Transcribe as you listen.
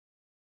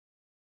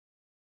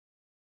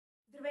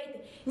Здравейте!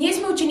 Ние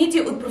сме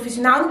ученици от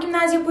професионална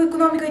гимназия по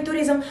икономика и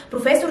туризъм,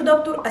 професор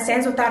доктор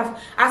Асен Златаров.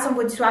 Аз съм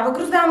Владислава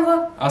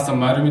Грозданова. Аз съм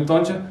Марио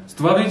Митончев. С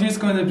това видео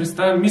искаме да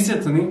представим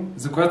мисията ни,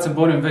 за която се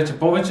борим вече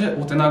повече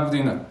от една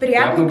година.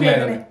 Приятно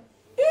гледане!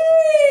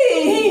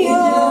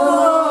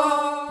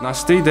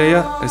 Нашата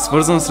идея е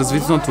свързана с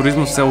развитието на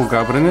туризма в село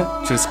Габрене,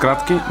 чрез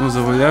кратки, но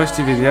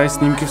завладяващи видеа и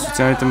снимки в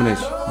социалните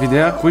мрежи.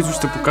 Видеа, които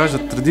ще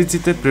покажат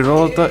традициите,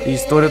 природата и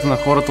историята на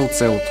хората от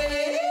селото.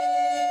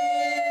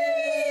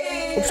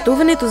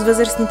 Общуването с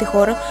възрастните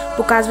хора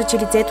показва, че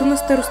лицето на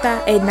старостта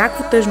е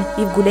еднакво тъжно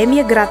и в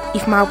големия град, и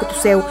в малкото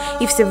село,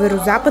 и в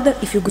северозапада,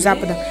 и в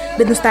югозапада.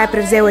 Бедността е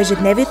превзела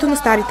ежедневието на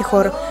старите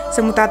хора,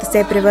 самотата се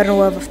е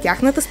превърнала в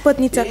тяхната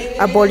спътница,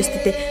 а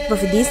болестите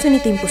в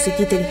единствените им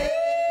посетители.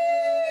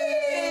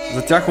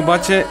 За тях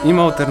обаче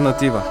има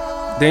алтернатива.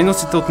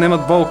 Дейностите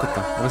отнемат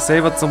болката,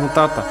 разсейват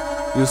самотата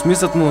и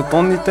осмислят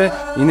монотонните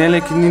и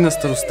нелеки дни на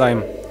старостта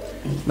им.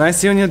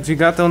 Най-силният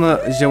двигател на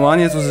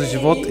желанието за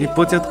живот и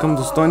пътят към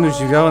достойно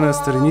изживяване на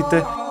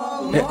старините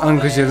е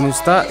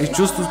ангажираността и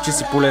чувството, че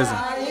си полезен.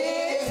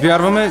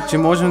 Вярваме, че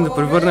можем да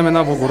превърнем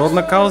една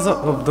благородна кауза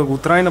в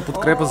дълготрайна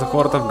подкрепа за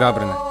хората в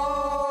Габрене.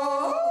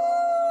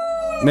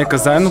 Нека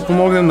заедно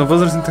помогнем на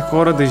възрастните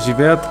хора да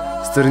изживеят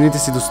старините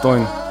си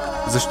достойно.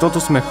 Защото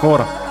сме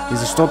хора и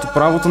защото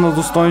правото на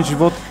достоен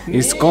живот е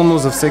изконно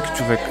за всеки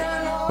човек,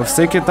 във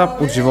всеки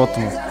етап от живота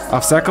му. А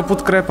всяка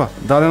подкрепа,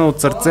 дадена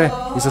от сърце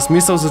и със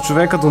смисъл за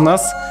човека до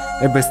нас,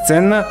 е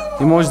безценна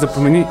и може да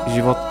промени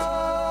живот.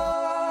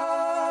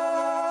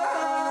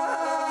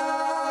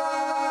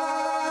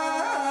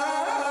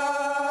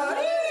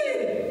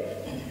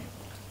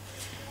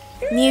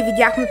 Ние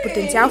видяхме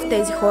потенциал в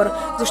тези хора,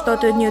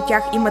 защото едни от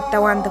тях имат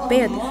талант да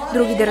пеят,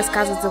 други да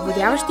разказват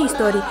завладяващи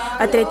истории,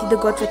 а трети да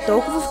готвят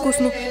толкова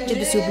вкусно, че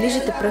да си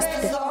оближете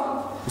пръстите.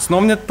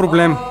 Основният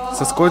проблем,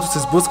 с който се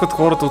сблъскват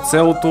хората от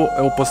селото,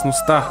 е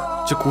опасността,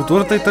 че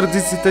културата и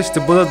традициите ще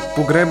бъдат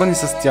погребани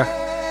с тях,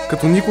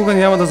 като никога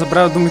няма да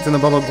забравят думите на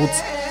баба Гуц.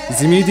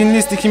 Вземи един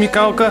лист и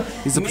химикалка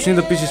и започни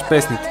да пишеш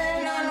песните.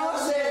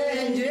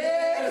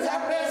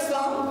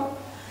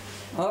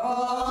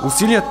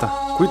 Усилията,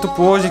 които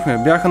положихме,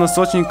 бяха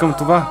насочени към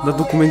това да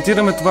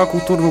документираме това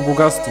културно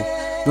богатство,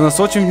 да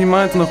насочим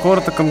вниманието на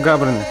хората към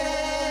Габрене.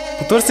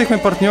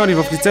 Потърсихме партньори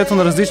в лицето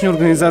на различни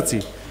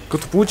организации,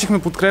 като получихме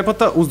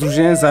подкрепата от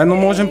Сдружение Заедно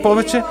можем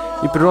повече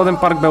и Природен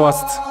парк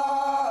Беласица.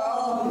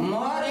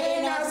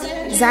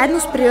 Заедно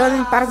с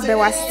Природен парк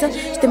Беласица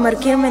ще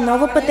маркираме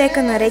нова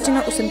пътека,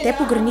 наречена 8-те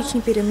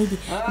погранични пирамиди.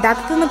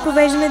 Датата на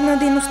провеждане на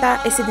дейността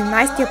е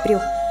 17 април.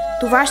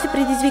 Това ще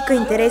предизвика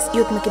интерес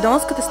и от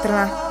македонската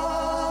страна.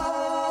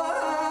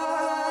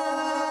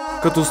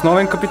 Като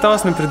основен капитал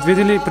сме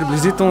предвидели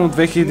приблизително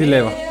 2000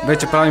 лева.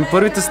 Вече правим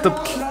първите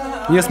стъпки.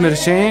 Ние сме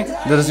решени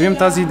да развием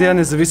тази идея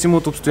независимо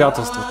от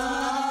обстоятелствата.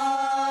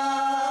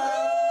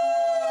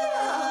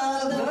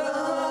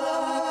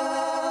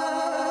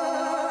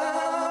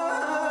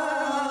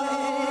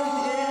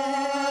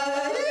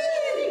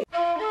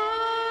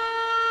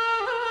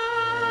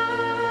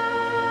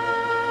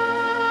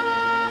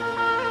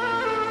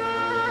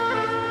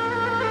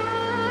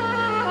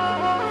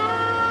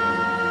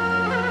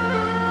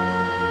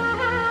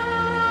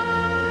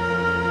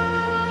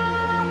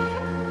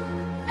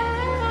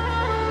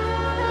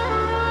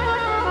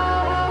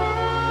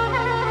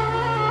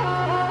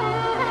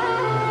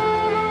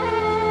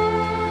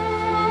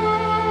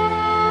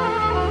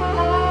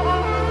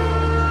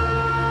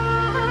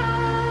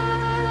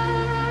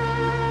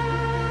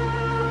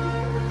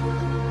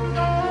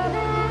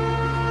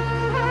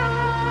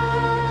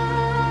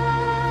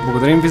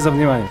 Благодарим ви за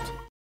вниманието.